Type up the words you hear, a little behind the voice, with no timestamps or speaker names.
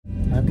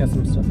I've got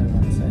some stuff I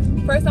want to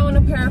say. First, I want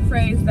to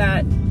paraphrase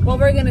that what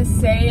we're going to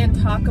say and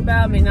talk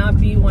about may not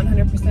be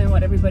 100%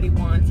 what everybody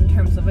wants in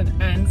terms of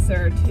an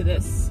answer to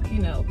this, you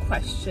know,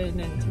 question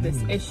and to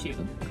this issue.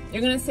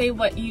 You're going to say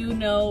what you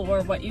know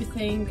or what you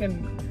think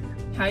and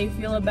how you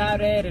feel about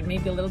it, and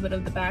maybe a little bit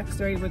of the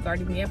backstory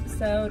regarding the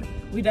episode.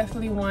 We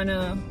definitely want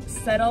to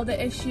settle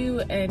the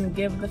issue and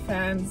give the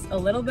fans a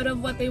little bit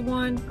of what they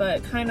want,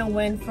 but kind of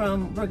went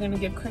from we're going to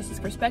give Chris's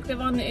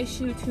perspective on the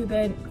issue to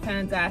then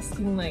fans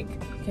asking like,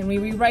 can we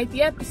rewrite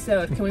the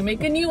episode? Can we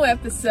make a new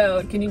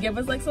episode? Can you give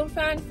us like some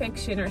fan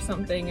fiction or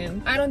something?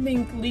 And I don't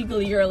think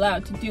legally you're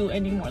allowed to do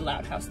any more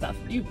Loud House stuff.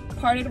 You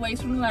parted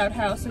ways from the Loud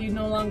House, so you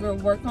no longer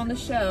work on the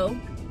show.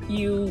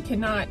 You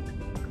cannot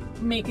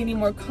make any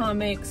more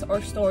comics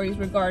or stories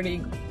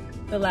regarding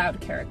the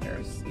Loud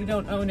characters. You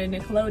don't own it,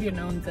 Nickelodeon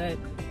owns it.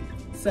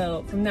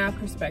 So from that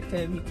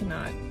perspective, you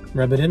cannot.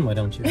 Rub it in, why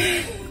don't you?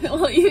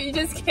 Well, you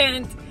just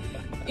can't,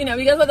 you know,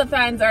 because what the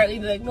fans are,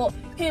 they're like, well,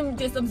 him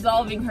just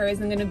absolving her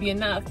isn't gonna be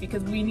enough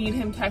because we need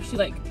him to actually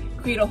like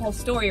create a whole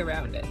story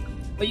around it.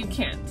 But you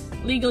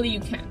can't. Legally, you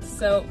can't.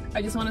 So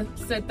I just want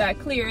to set that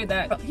clear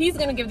that he's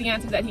gonna give the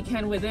answer that he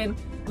can within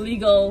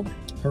legal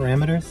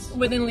parameters?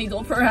 Within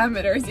legal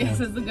parameters, yes,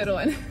 is a good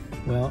one.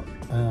 Well,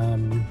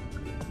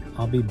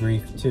 I'll be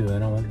brief too.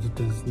 It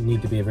does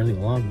need to be a really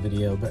long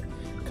video, but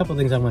a couple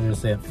things I wanted to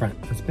say up front.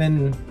 It's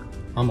been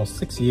almost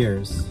 6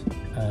 years,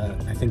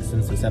 I think,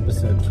 since this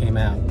episode came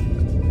out,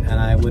 and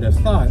I would have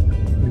thought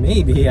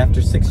maybe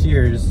after 6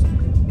 years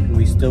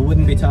we still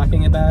wouldn't be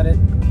talking about it,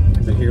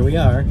 but here we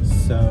are,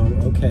 so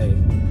okay.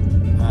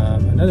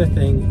 Another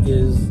thing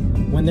is,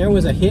 when there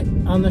was a hit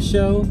on the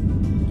show,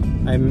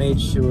 I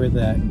made sure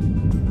that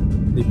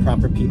the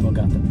proper people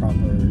got the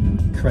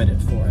proper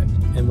credit for it.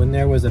 And when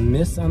there was a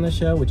miss on the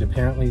show, which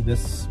apparently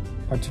this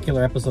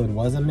particular episode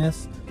was a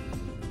miss,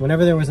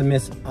 whenever there was a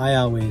miss, I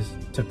always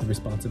took the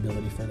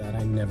responsibility for that.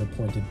 I never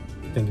pointed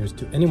fingers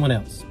to anyone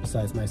else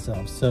besides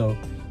myself. So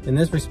in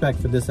this respect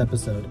for this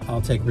episode,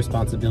 I'll take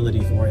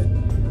responsibility for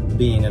it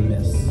being a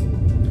miss.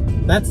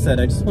 That said,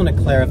 I just want to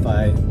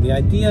clarify, the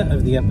idea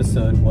of the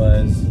episode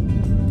was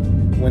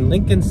when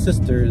Lincoln's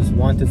sisters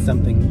wanted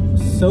something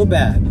so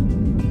bad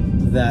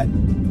that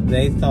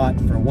they thought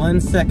for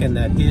 1 second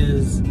that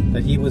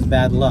he was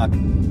bad luck,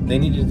 they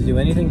needed to do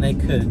anything they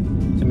could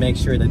to make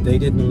sure that they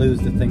didn't lose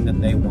the thing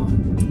that they want.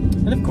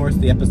 And of course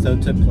the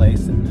episode took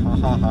place and ha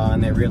ha ha,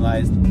 and they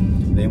realized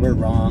they were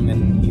wrong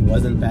and he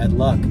wasn't bad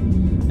luck.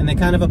 And they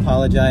kind of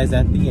apologized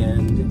at the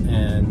end,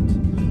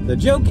 and the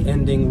joke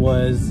ending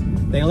was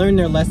they learned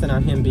their lesson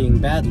on him being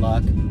bad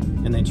luck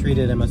and they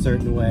treated him a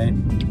certain way,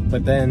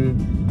 but then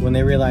when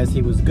they realized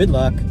he was good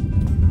luck,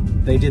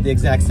 they did the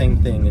exact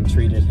same thing and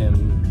treated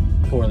him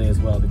poorly as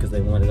well because they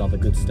wanted all the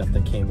good stuff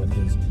that came with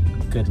his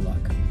good luck.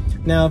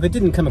 Now, if it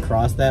didn't come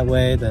across that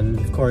way, then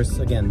of course,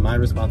 again, my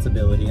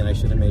responsibility, and I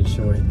should have made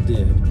sure it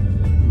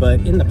did.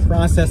 But in the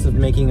process of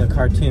making a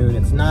cartoon,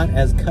 it's not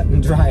as cut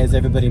and dry as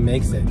everybody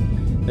makes it.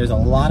 There's a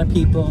lot of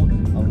people,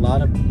 a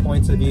lot of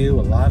points of view,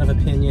 a lot of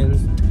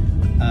opinions,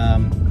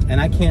 and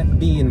I can't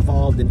be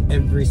involved in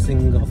every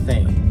single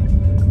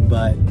thing.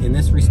 But in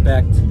this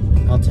respect,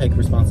 I'll take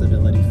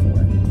responsibility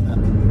for it.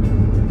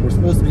 We're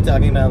supposed to be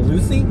talking about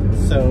Lucy,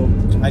 so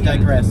I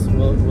digress.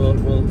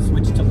 We'll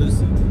switch to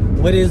Lucy.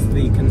 What is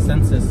the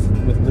consensus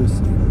with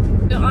Lucy?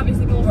 So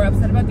obviously people were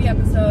upset about the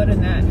episode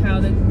and that how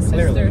the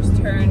sisters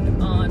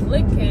turned on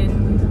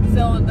Lincoln.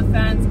 So the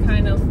fans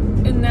kind of,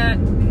 in that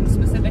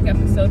specific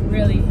episode,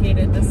 really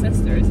hated the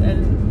sisters.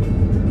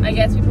 And I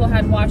guess people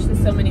had watched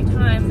this so many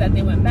times that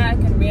they went back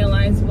and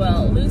realized,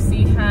 well,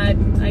 Lucy had,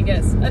 I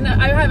guess, and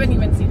I haven't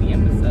even seen the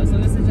episode, so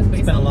this is just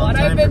based on what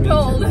I've been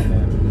told.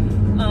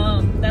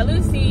 That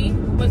Lucy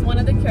was one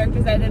of the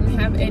characters that didn't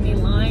have any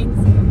lines,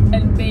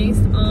 and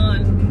based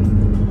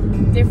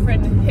on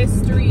different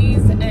histories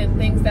and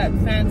things that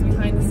fans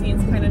behind the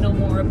scenes kind of know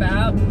more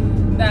about,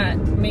 that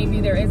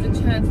maybe there is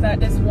a chance that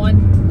this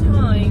one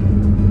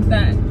time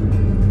that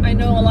I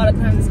know a lot of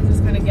times this is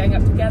just kind of gang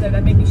up together,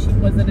 that maybe she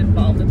wasn't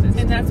involved in this.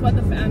 And that's what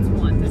the fans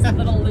want, this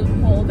little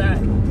loophole that,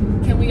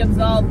 can we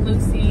absolve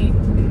Lucy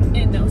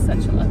in no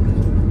such luck?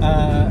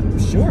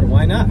 Sure,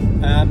 why not?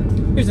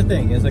 Here's the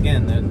thing, is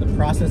again, the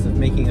process of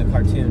making a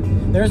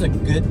cartoon, there's a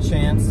good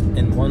chance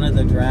in one of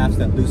the drafts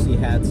that Lucy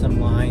had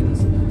some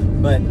lines,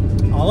 but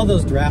all of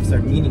those drafts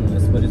are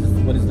meaningless. What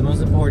is the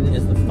most important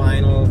is the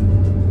final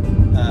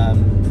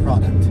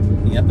product,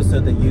 the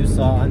episode that you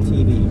saw on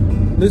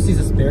TV. Lucy's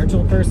a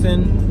spiritual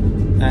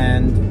person,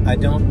 and I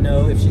don't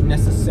know if she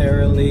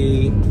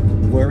necessarily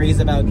worries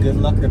about good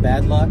luck or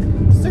bad luck.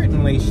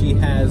 Certainly she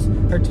has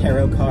her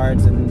tarot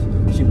cards,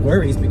 and she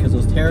worries because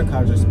those tarot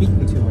cards are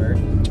speaking to her,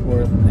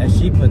 or as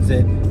she puts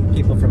it,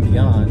 people from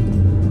beyond.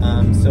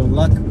 So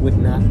luck would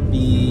not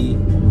be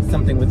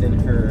something within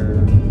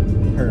her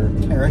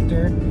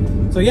character.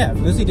 So yeah, if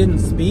Lucy didn't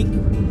speak,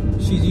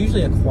 she's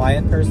usually a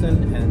quiet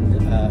person,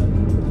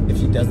 and if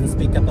she doesn't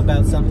speak up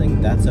about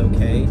something, that's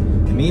okay.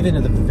 I mean, even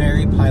in the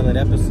very pilot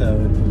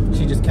episode,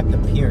 she just kept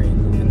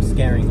appearing and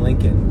scaring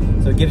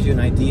Lincoln. So it gives you an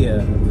idea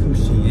of who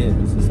she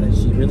is that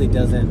she really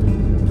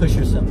doesn't push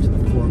herself to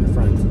the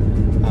forefront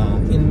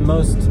in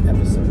most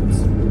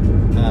episodes.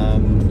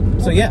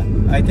 So yeah,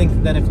 I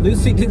think that if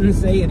Lucy didn't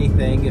say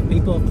anything, if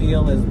people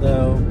feel as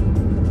though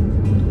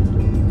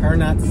her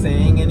not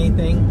saying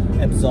anything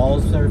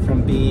absolves her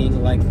from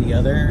being like the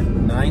other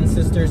 9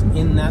 sisters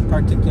in that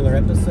particular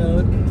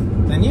episode,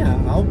 then yeah,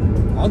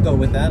 I'll go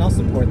with that. I'll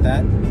support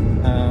that.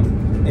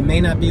 It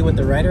may not be what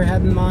the writer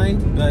had in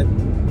mind, but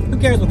who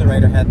cares what the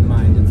writer had in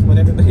mind? It's what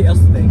everybody else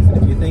thinks. And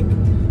if you think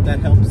that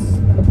helps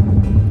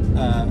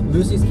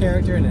Lucy's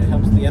character and it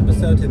helps the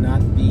episode to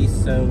not be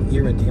so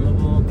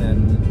irredeemable,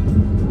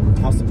 then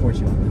I'll support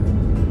you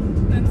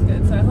on that. That's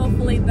good. So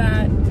hopefully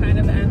that kind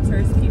of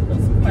answers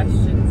people's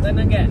questions. And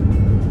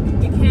again,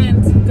 you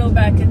can't go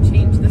back and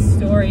change the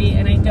story,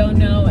 and I don't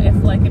know if,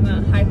 like, in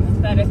a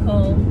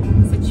hypothetical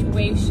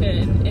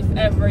situation, if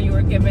ever you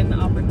were given the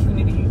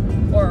opportunity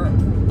or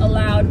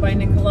allowed by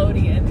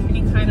Nickelodeon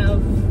any kind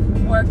of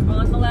work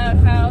on the Loud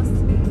House,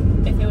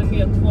 if it would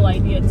be a cool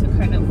idea to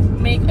kind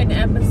of make an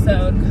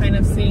episode kind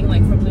of seeing,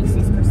 like, from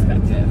Lucy's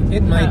perspective.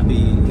 It might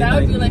be. That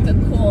would be like a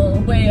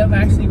cool way of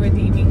actually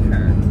redeeming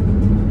her.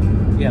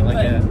 Yeah,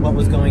 like what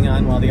was going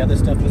on while the other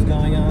stuff was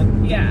going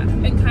on. Yeah,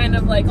 and kind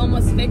of like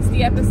almost fix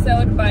the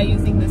episode by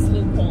using this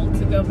loophole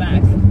to go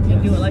back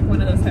and do it like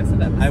one of those types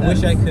of episodes. I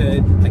wish I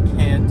could. I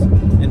can't.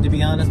 And to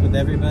be honest with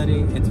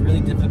everybody, it's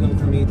really difficult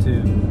for me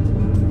to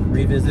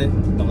revisit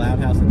the Loud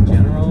House in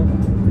general,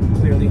 for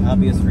clearly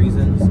obvious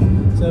reasons.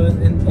 So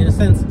in a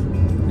sense,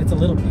 it's a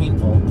little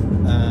painful.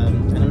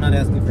 And I'm not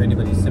asking for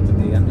anybody's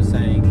sympathy. I'm just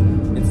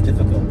saying it's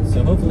difficult.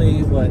 So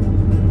hopefully what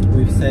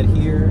we've said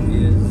here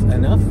is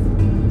enough.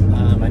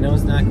 I know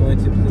it's not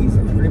going to please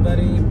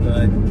everybody,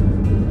 but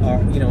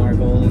our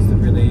goal is to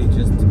really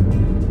just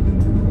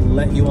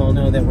let you all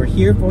know that we're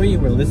here for you,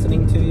 we're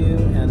listening to you,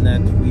 and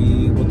that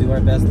we will do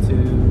our best to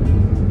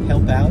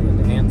help out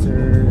and to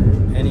answer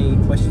any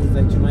questions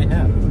that you might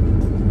have.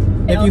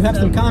 If you have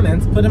some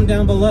comments, put them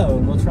down below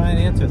and we'll try and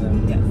answer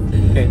them.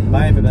 Yes. Okay,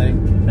 bye everybody.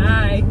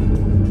 Bye.